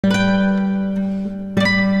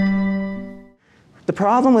The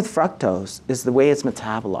problem with fructose is the way it's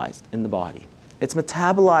metabolized in the body. It's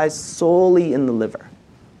metabolized solely in the liver,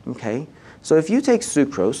 okay? So if you take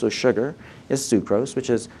sucrose, so sugar is sucrose, which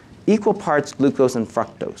is equal parts glucose and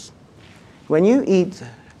fructose. When you eat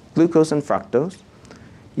glucose and fructose,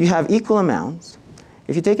 you have equal amounts.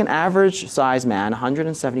 If you take an average size man,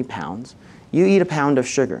 170 pounds, you eat a pound of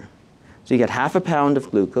sugar. So you get half a pound of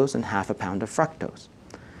glucose and half a pound of fructose.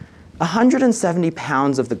 170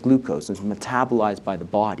 pounds of the glucose is metabolized by the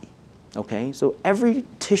body, okay? So every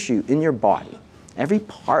tissue in your body, every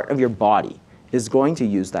part of your body is going to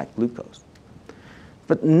use that glucose.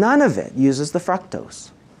 But none of it uses the fructose,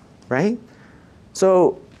 right?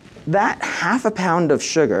 So that half a pound of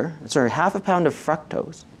half a pound of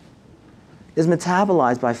fructose is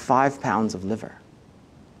metabolized by 5 pounds of liver,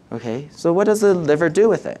 okay? So what does the liver do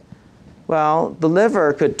with it? Well, the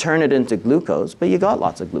liver could turn it into glucose, but you got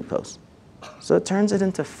lots of glucose. So it turns it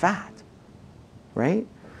into fat, right?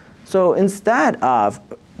 So instead of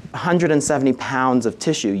 170 pounds of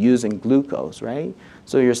tissue using glucose, right?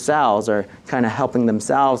 So your cells are kind of helping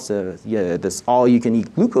themselves to this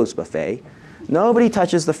all-you-can-eat glucose buffet. Nobody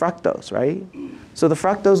touches the fructose, right? So the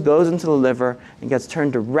fructose goes into the liver and gets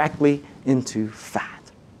turned directly into fat.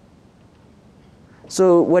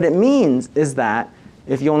 So what it means is that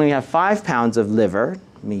if you only have 5 pounds of liver,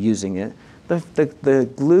 using it, the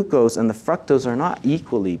glucose and the fructose are not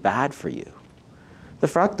equally bad for you. The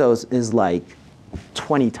fructose is like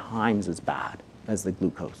 20 times as bad as the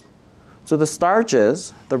glucose. So the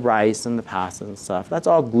starches, the rice and the pasta and stuff, that's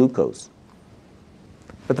all glucose.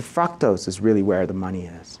 But the fructose is really where the money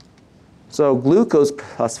is. So glucose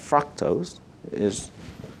plus fructose is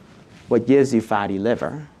what gives you fatty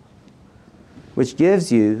liver, which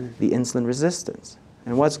gives you the insulin resistance.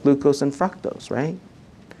 And what's glucose and fructose, right?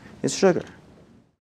 It's sugar.